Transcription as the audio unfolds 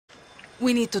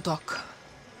We need to talk.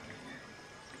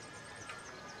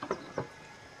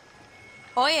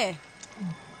 Oye.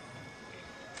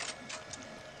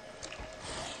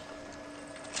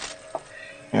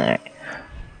 Alright.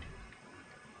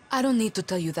 I don't need to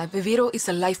tell you that Viviro is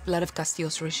the lifeblood of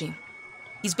Castillo's regime.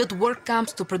 He's built work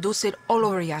camps to produce it all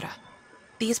over Yara.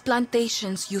 These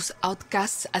plantations use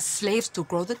outcasts as slaves to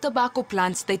grow the tobacco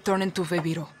plants they turn into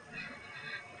Viviro.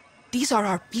 These are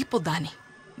our people, Danny.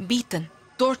 Beaten,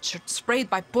 tortured, sprayed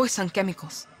by poison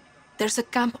chemicals. There's a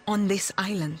camp on this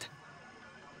island.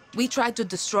 We tried to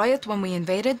destroy it when we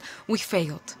invaded. We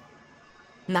failed.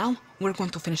 Now, we're going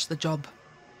to finish the job.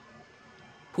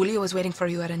 Julio is waiting for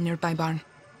you at a nearby barn.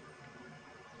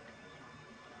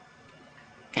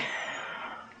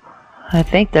 I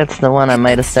think that's the one I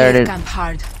might have started camp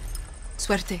hard.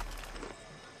 Suerte.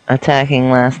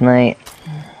 attacking last night.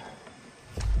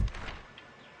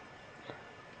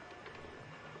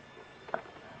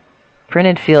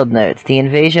 Printed field notes. The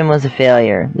invasion was a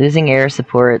failure. Losing air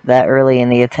support that early in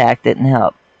the attack didn't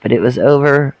help, but it was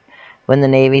over when the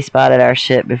Navy spotted our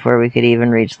ship before we could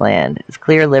even reach land. It's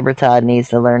clear Libertad needs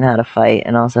to learn how to fight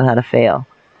and also how to fail.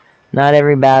 Not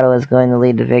every battle is going to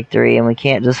lead to victory, and we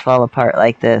can't just fall apart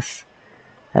like this.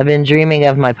 I've been dreaming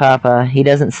of my papa. He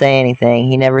doesn't say anything.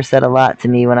 He never said a lot to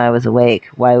me when I was awake.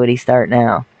 Why would he start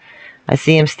now? I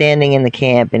see him standing in the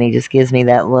camp, and he just gives me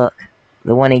that look.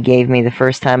 The one he gave me the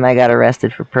first time I got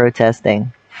arrested for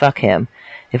protesting. Fuck him.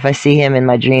 If I see him in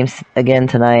my dreams again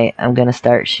tonight, I'm gonna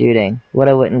start shooting. What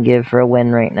I wouldn't give for a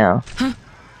win right now. Huh?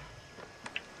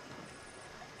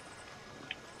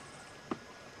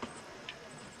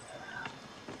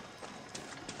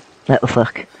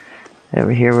 Look.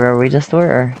 Over here where we just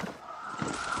were.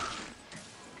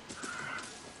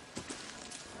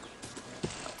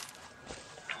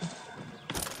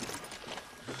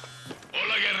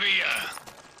 Hola, guerrilla.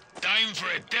 Time for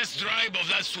a test drive of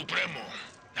that Supremo.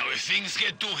 Now, if things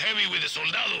get too heavy with the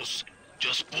soldados,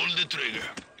 just pull the trigger.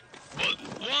 But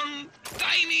one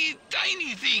tiny,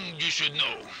 tiny thing you should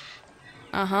know.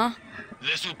 Uh-huh.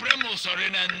 The Supremos are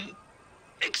in an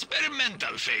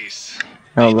experimental phase.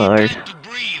 Oh, They Lord. need time to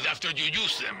breathe after you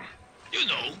use them. You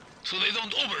know, so they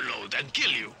don't overload and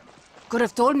kill you. Could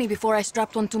have told me before I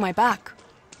strapped one to my back.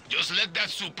 Just let that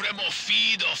Supremo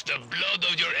feed off the blood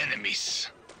of your enemies.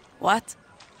 What?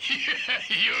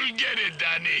 You'll get it,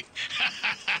 Danny.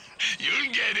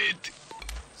 You'll get it.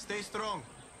 Stay strong.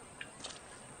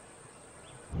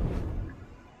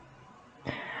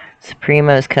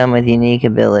 Supremos come with unique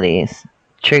abilities.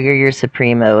 Trigger your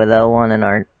Supremo with L1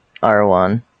 and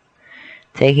R1.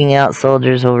 Taking out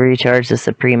soldiers will recharge the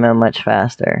Supremo much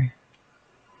faster.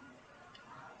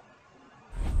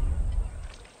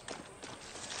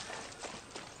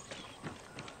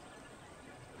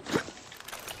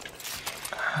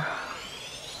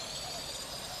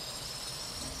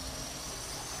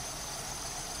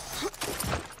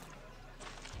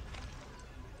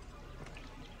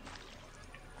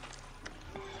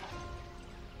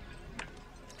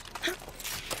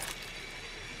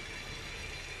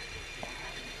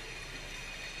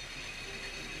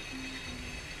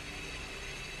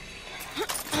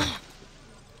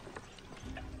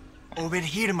 Over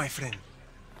here, my friend.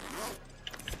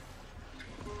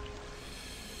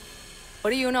 What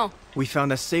do you know? We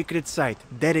found a sacred site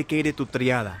dedicated to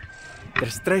Triada.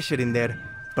 There's treasure in there,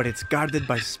 but it's guarded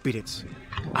by spirits.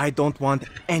 I don't want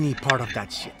any part of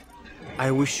that shit. I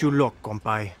wish you luck,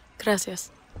 compay.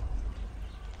 Gracias.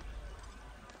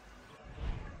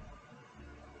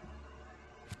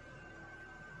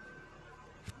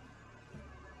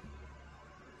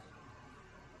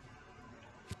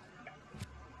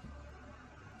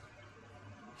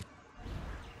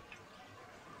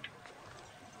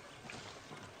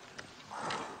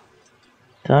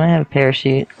 Don't I have a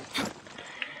parachute?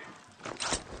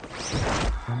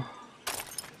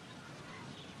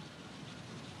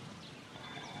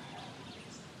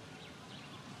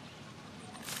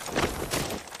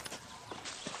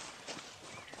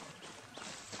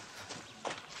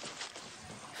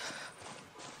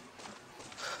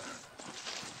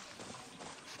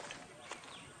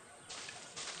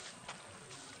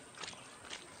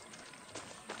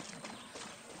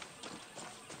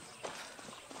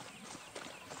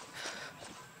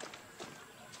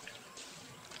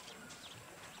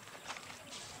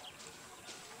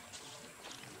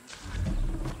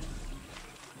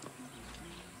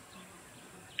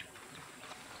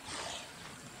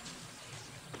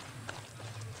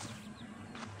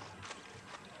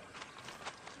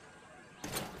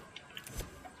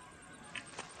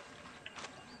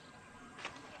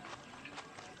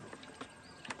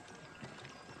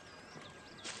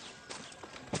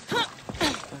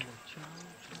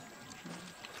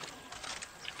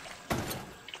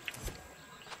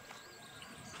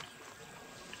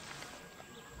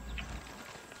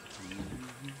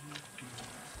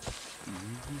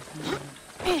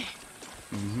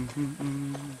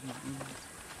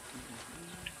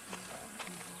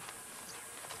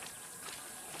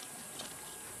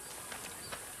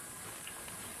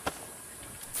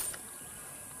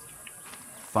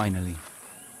 Finally.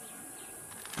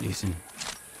 Listen,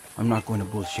 I'm not going to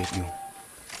bullshit you.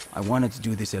 I wanted to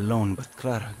do this alone, but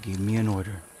Clara gave me an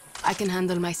order. I can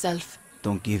handle myself.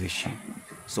 Don't give a shit.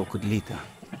 So could Lita.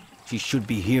 She should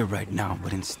be here right now,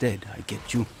 but instead, I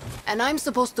get you. And I'm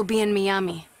supposed to be in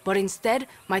Miami, but instead,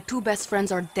 my two best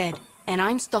friends are dead, and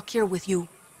I'm stuck here with you.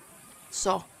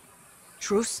 So,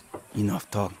 truce? Enough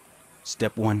talk.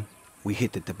 Step 1, we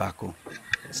hit the tobacco.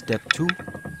 Step 2,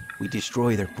 we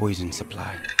destroy their poison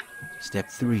supply. Step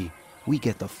 3, we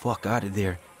get the fuck out of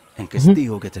there, and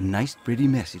Castillo gets a nice pretty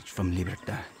message from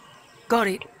Libertad. Got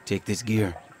it. Take this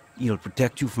gear. It'll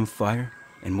protect you from fire,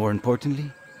 and more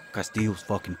importantly, Castillo's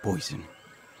fucking poison.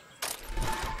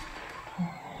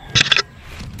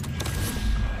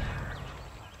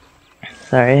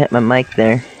 Sorry, I hit my mic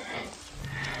there.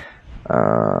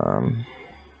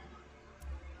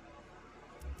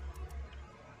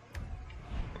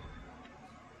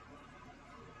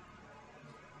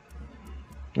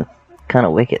 Kind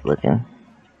of wicked looking.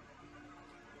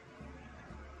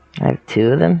 I have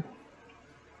 2 of them?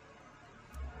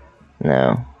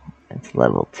 No, it's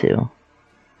level 2.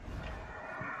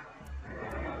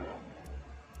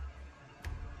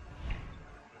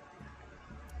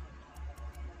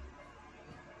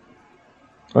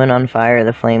 When on fire,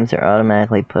 the flames are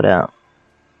automatically put out.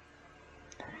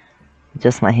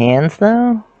 Just my hands,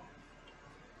 though?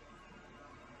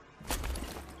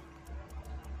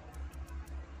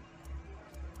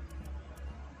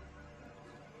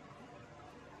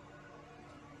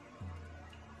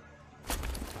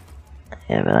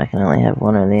 Yeah, but I can only have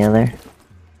one or the other.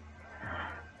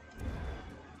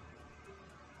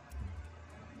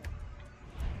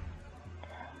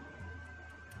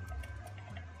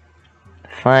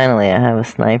 Finally, I have a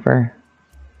sniper.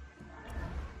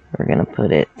 We're gonna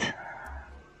put it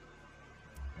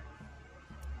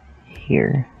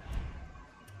here.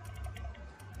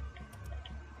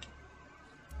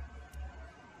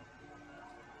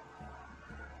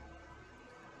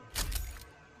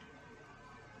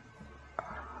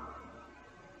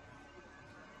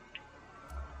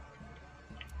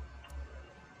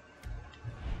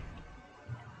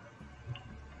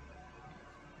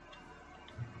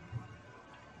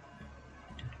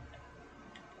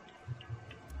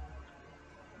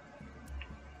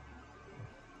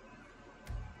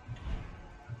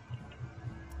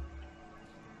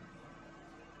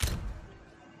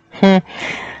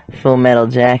 Full Metal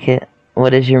Jacket.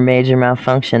 What is your major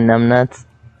malfunction, numbnuts?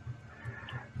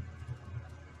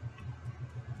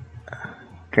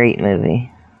 Great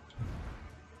movie.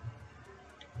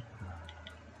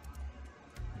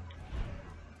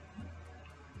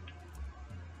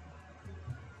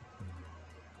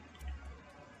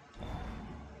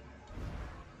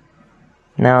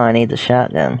 Now I need the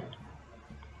shotgun.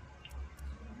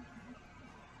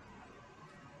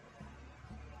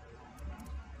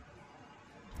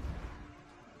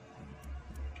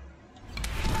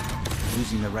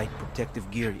 Using the right protective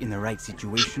gear in the right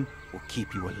situation will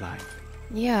keep you alive.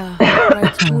 Yeah,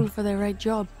 right tool for the right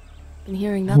job. Been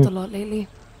hearing that a lot lately.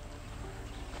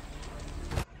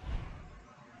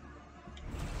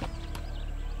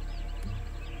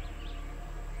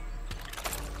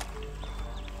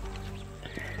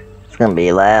 It's gonna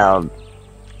be loud.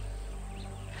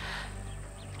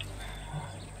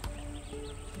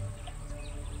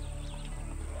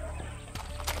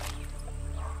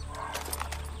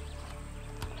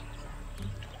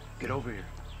 Get over here.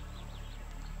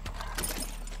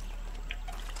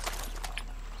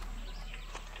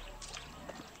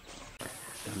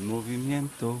 El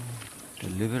movimiento de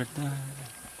libertad.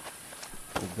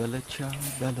 Bella ciao,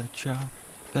 bella ciao,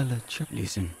 bella ciao.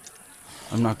 Listen,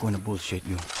 I'm not going to bullshit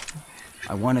you.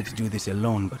 I wanted to do this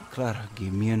alone, but Clara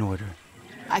gave me an order.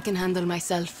 I can handle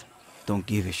myself. Don't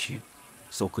give a shit.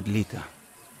 So could Lita.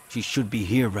 She should be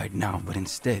here right now, but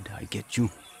instead, I get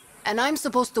you. And I'm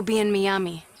supposed to be in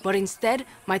Miami, but instead,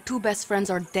 my two best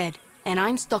friends are dead, and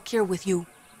I'm stuck here with you.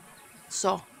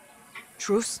 So,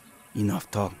 truce? Enough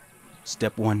talk.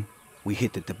 Step 1, we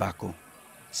hit the tobacco.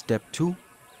 Step 2,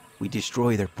 we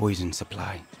destroy their poison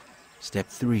supply. Step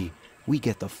 3, we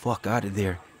get the fuck out of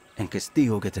there, and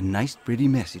Castillo gets a nice pretty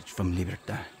message from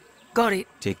Libertad. Got it.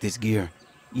 Take this gear.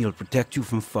 It'll protect you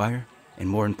from fire, and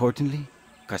more importantly,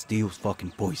 Castillo's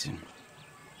fucking poison.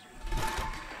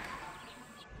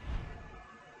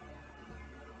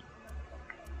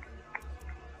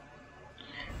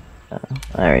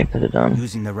 I already put it on.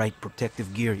 Using the right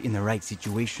protective gear in the right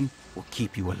situation will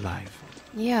keep you alive.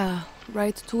 Yeah,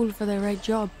 right tool for the right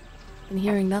job. Been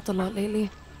hearing that a lot lately.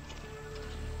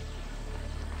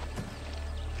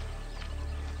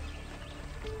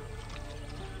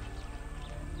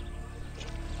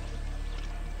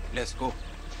 Let's go.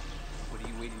 What are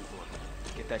you waiting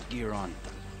for? Get that gear on.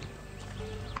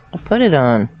 I put it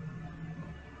on.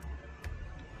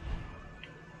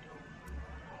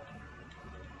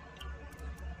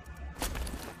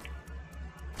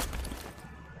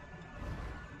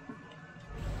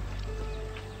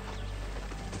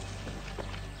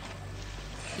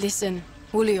 Listen,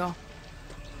 Julio.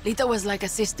 Lita was like a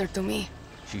sister to me.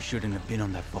 She shouldn't have been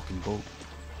on that fucking boat.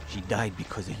 She died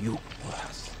because of you, or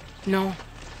us. No.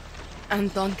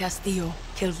 Anton Castillo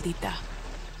killed Lita.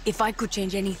 If I could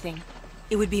change anything,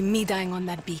 it would be me dying on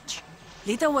that beach.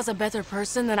 Lita was a better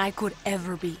person than I could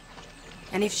ever be.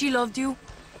 And if she loved you,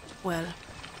 well,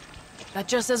 that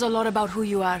just says a lot about who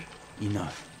you are.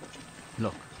 Enough.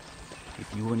 Look,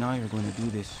 if you and I are going to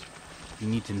do this, you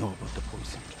need to know about the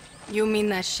poison. You mean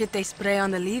that shit they spray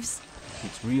on the leaves?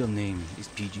 Its real name is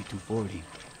PG-240.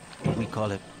 We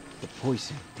call it the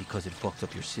poison because it fucks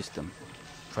up your system.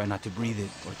 Try not to breathe it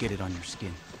or get it on your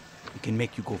skin. It can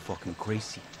make you go fucking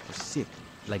crazy or sick,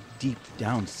 like deep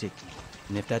down sick.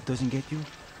 And if that doesn't get you,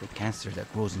 the cancer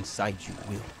that grows inside you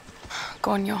will.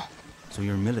 Coño. So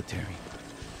you're military?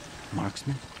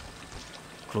 Marksman?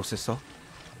 Close assault?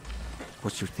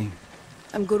 What's your thing?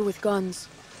 I'm good with guns.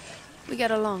 We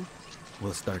get along.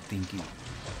 We'll start thinking.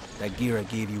 That gear I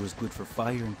gave you is good for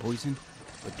fire and poison,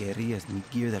 but guerrillas need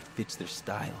gear that fits their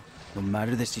style, no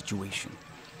matter the situation,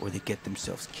 or they get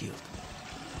themselves killed.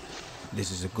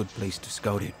 This is a good place to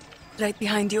scout it. Right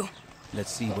behind you.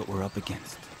 Let's see what we're up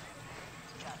against.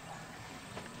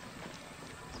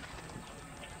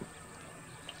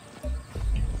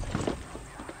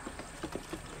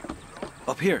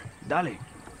 Up here, dale.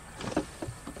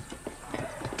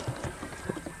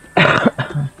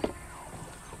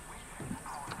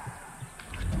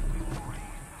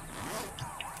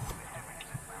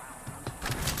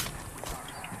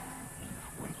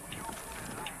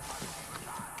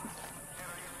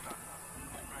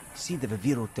 See the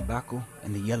vivaro tobacco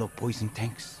and the yellow poison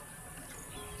tanks?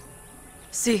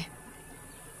 See.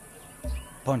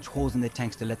 Punch holes in the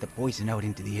tanks to let the poison out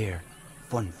into the air.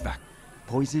 Fun fact,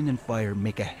 poison and fire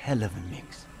make a hell of a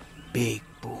mix. Big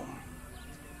boom.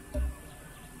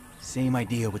 Same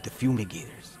idea with the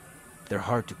fumigators. They're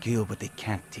hard to kill, but they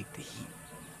can't take the heat.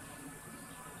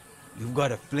 You've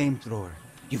got a flamethrower.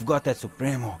 You've got that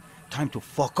Supremo. Time to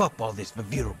fuck up all this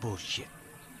vivaro bullshit.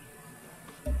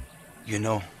 You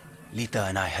know, Lita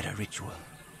and I had a ritual.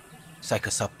 Psych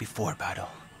us up before battle.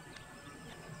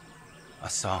 A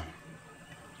song.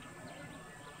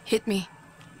 Hit me.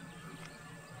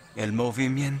 El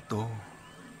movimiento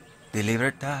de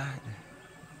libertad.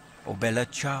 Oh, bella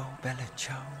ciao, bella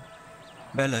ciao.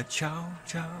 Bella ciao,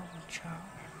 ciao,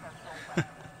 ciao.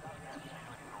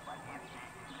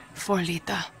 For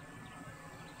Lita.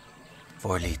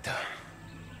 For Lita.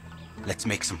 Let's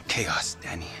make some chaos,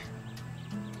 Danny.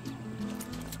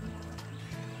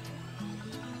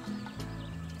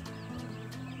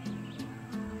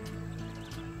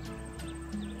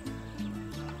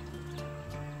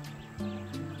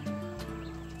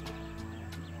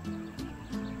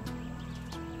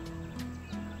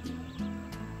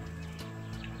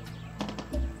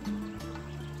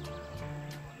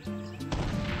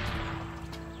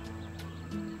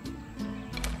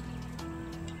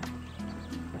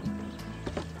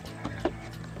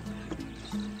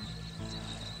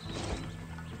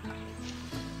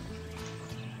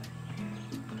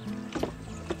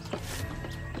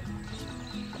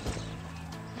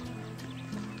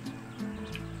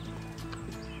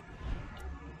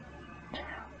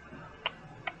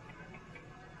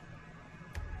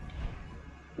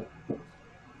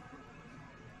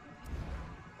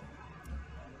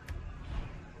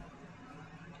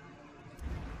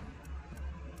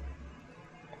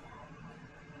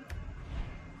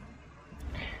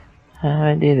 How do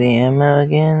I do the ammo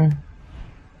again?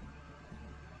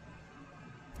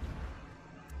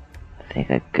 I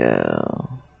think I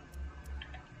go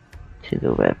to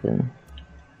the weapon.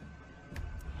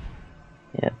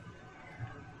 Yep.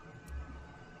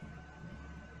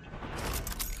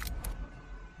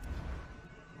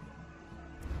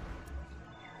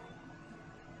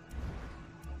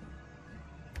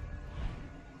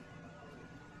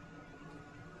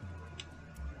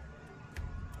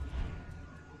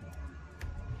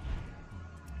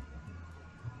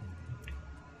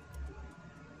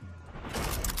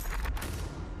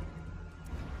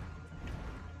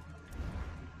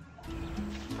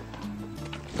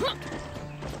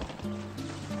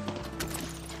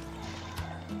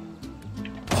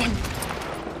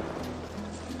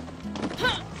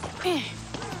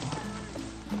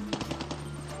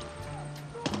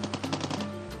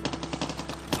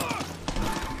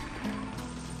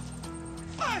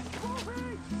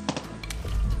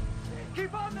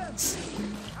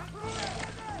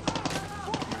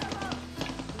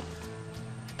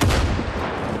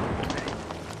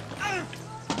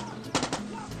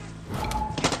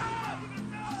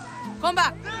 Come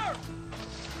back!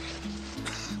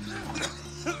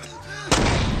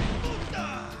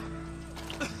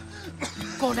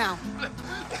 Go now.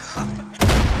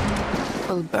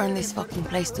 We'll burn this fucking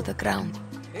place to the ground.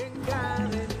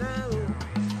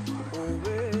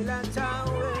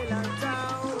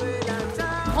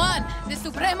 Juan, the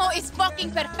Supremo is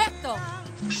fucking perfecto!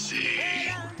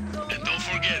 See? And don't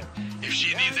forget, if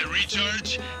she needs a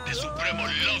recharge, the Supremo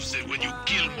loves it when you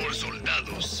kill more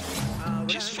soldados.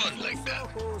 She's fun like that.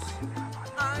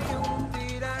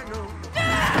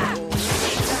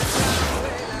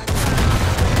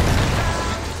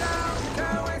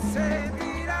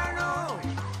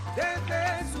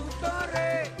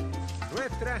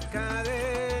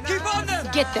 Keep on them!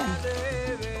 Get them!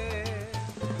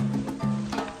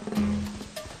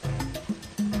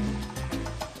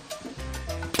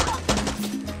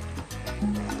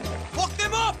 Fuck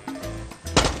them up!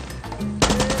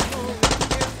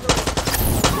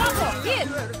 Get!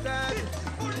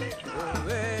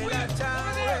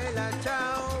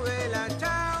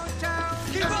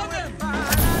 Keep on them!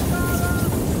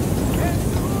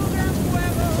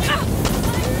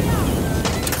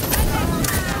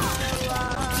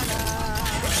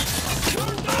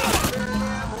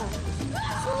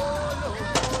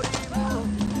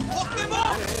 Fuck them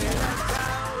up!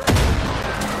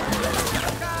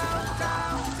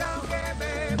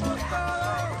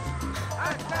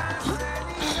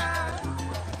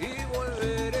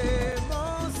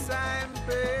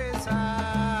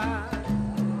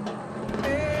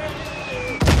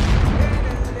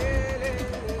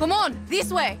 Come on,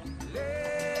 this way!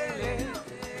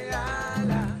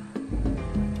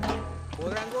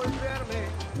 Podrán golpearme,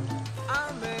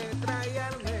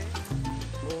 ametrallarme.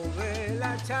 Oh,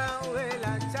 vela, chao,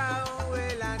 vela, chao,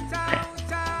 vela, chao,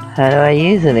 chao. How do I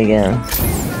use it again?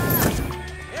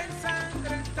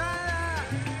 Ensangrentada,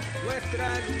 nuestra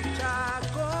lucha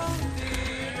continuará.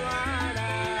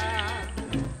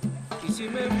 Y si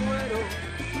me muero,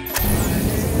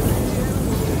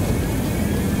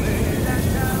 vela,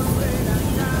 chao, vela,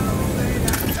 chao,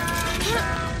 vela, chao,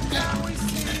 chao, chao. Y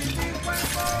si mi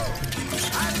cuerpo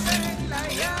arden las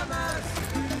llamas,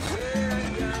 serán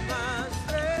llamas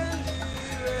de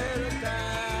libertad.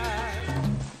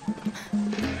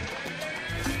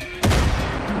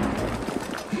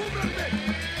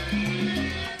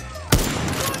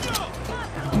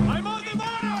 I'm on the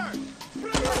border!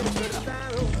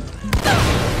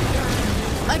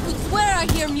 I could swear I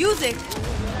hear music!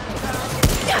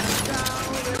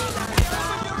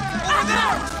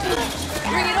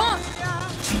 Bring it on!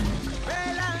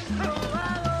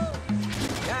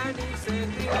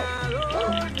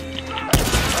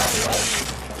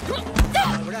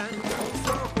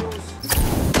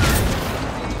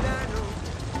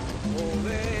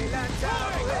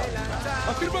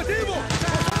 ¡Afirmativo!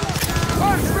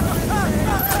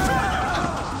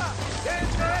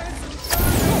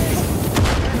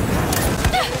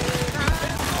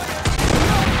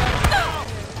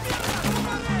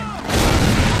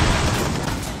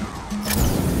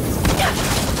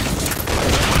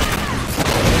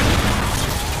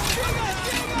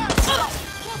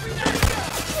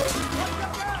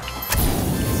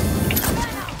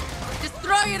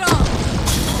 Destroy it all!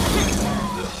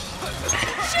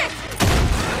 Shit!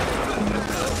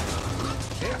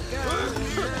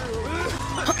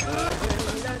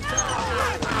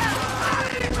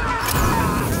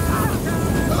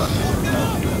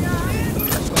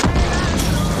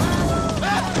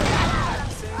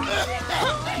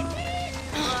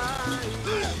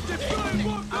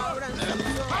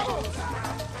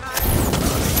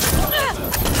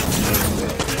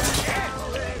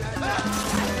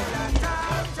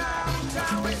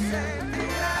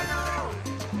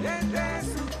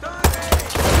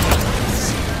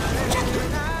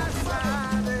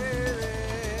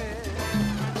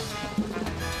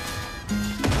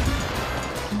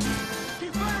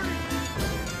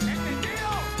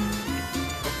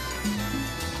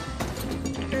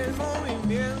 El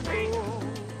movimiento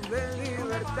de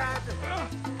libertad.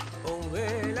 Oh,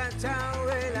 vela, chao,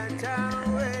 vela,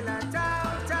 chao, vela, chao,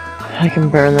 chao. I can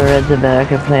burn the red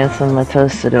tobacco plants on my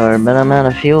tostador, but I'm out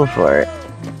of fuel for it.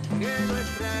 Que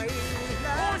nuestra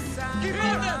isla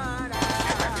sanará.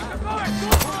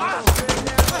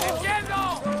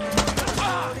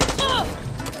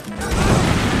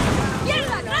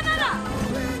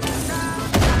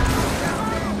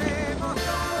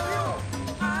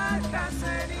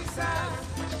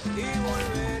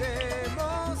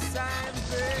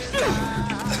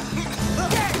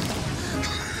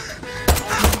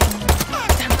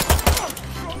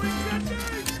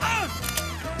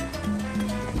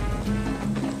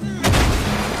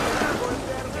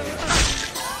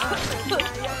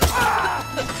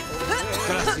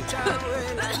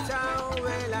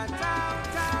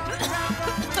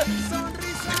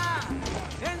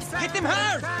 Hit him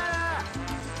hard!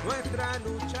 Nuestra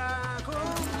lucha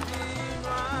continuará.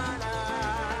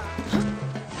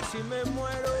 Y si me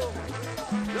muero,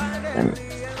 lo haré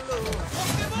riendo.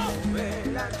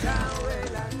 Vela, chao,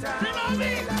 vela, chao,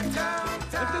 vela, chao,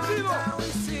 chao, chao. Y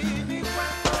si mi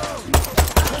cuerpo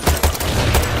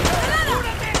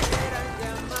quieran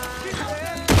llamarme.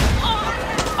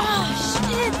 Oh,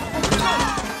 shit!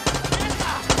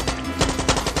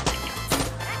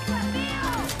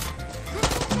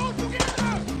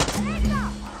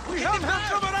 We have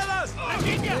camaradas!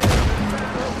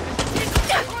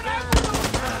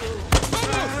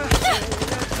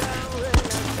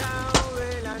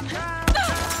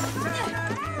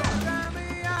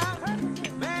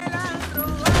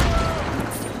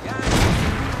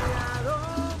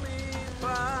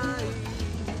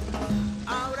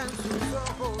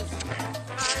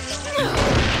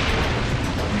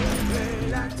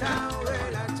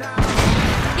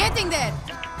 Getting there!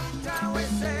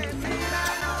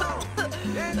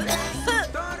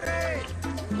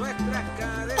 Nuestras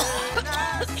cadenas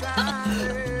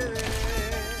salen.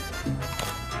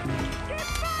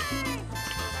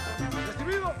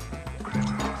 ¡Recibido!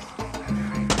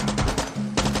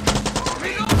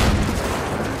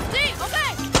 Sí,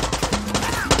 okay!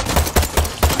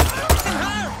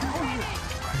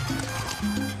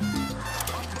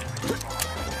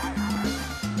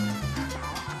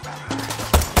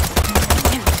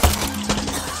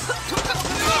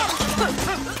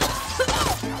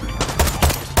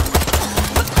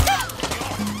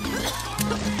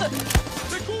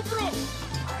 ¡Te cubro!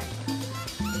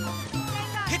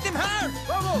 ¡Hit him hard!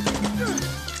 ¡Vamos!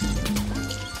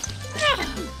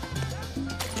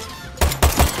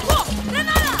 ¡Oh,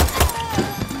 granada!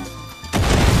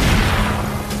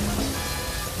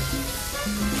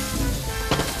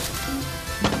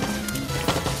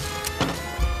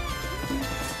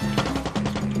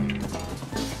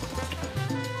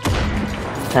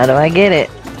 How do I get it?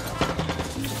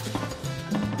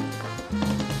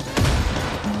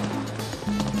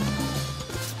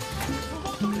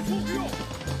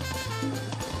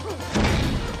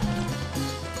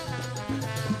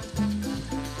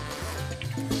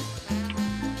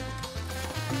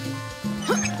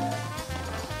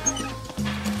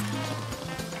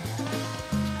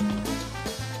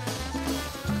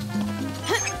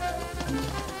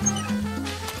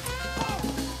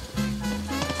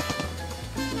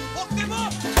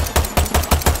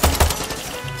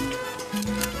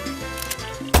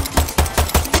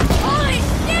 Holy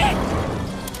shit!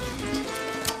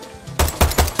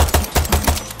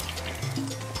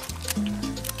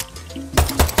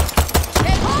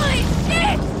 Hey, holy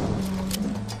shit!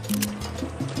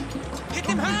 ¡Hit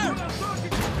him hard!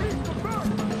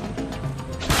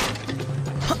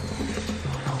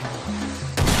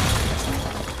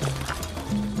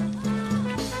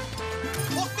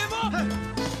 Hook him up!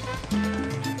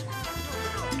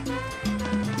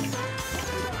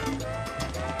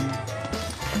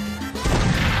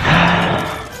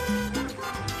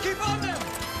 Keep on them!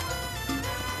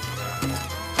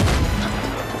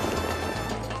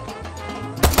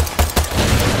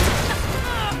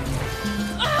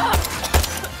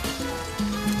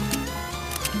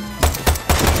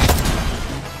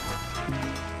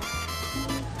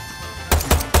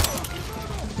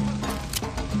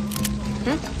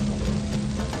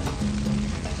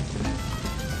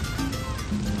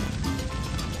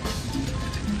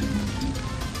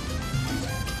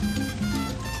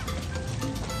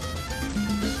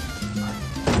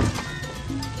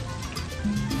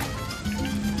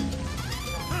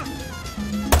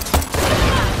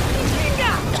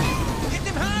 Hit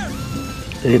him hard!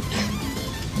 Oops.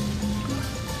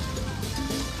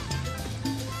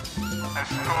 A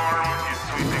storm is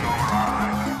sweeping over our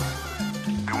island.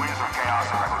 The winds of chaos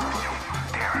and revolution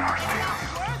tear at our sails.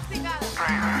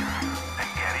 Traitors and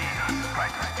guerrillas try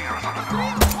to steer us on the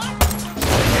wrong.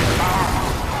 This powerful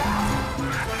storm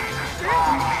needs a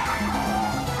strong leader to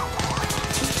hold the fort.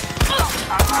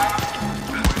 Unlike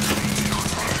the sea or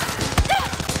tear.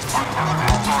 Until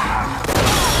this storm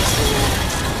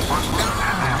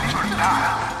has libertad,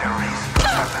 there is no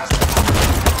sadness.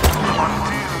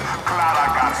 Until Clara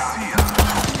Garcia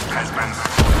has been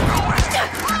swept away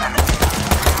and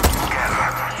together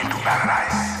into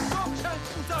paradise.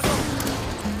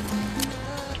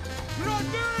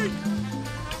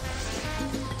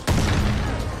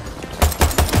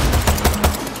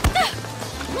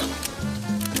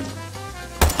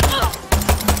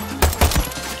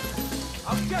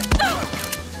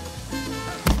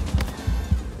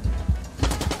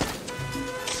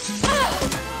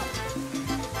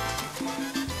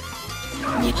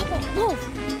 Move!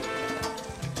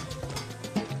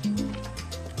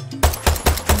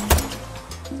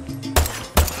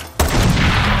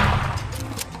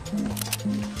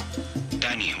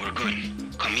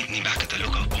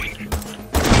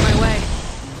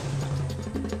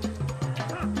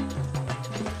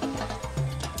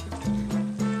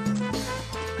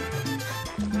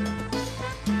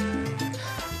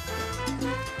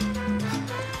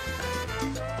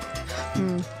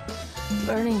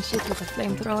 Burning shit with a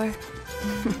flamethrower.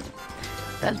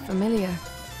 Felt familiar.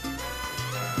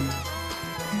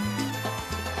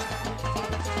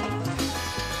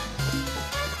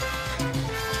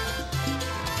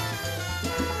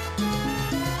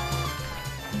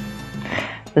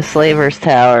 The Slavers'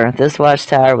 Tower. This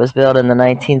watchtower was built in the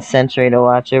 19th century to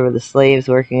watch over the slaves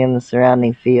working in the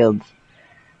surrounding fields.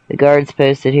 The guards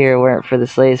posted here weren't for the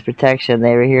slaves' protection,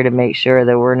 they were here to make sure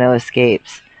there were no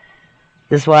escapes.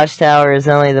 This watchtower is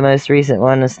only the most recent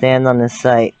one to stand on this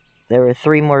site. There were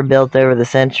 3 more built over the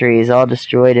centuries, all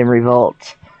destroyed in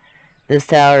revolts. This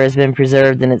tower has been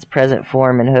preserved in its present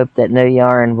form in hope that no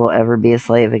Yarn will ever be a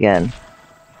slave again.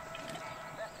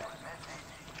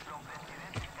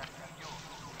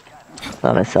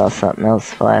 Thought I saw something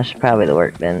else flash. Probably the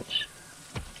workbench.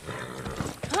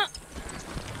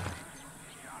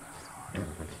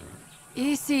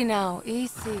 Easy now,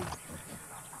 easy.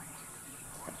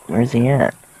 Where's he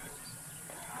at?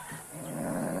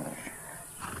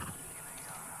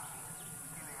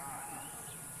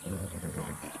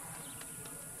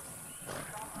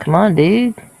 Come on,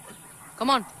 dude.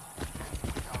 Come on.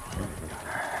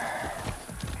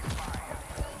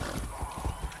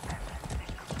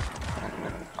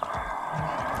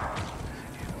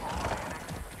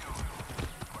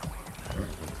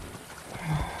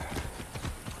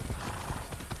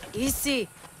 Easy.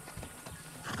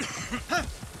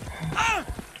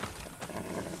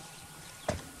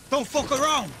 Don't fuck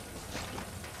around!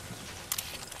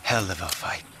 Hell of a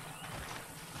fight.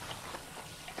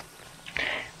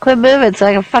 Quit moving so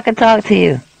I can fucking talk to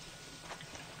you.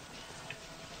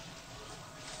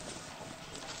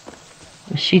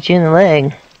 I'll shoot you in the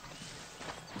leg.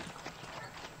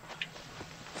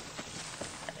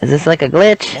 Is this like a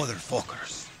glitch?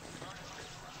 Motherfuckers.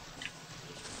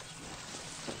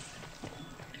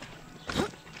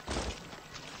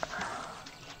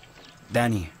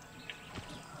 Danny.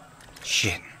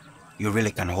 Shit. You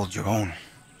really can hold your own.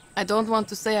 I don't want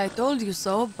to say I told you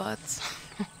so, but...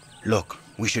 Look,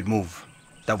 we should move.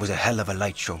 That was a hell of a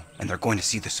light show, and they're going to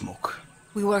see the smoke.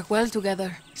 We work well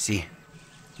together. See?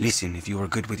 Listen, if you were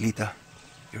good with Lita,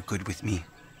 you're good with me.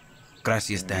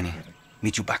 Gracias, Danny.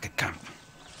 Meet you back at camp.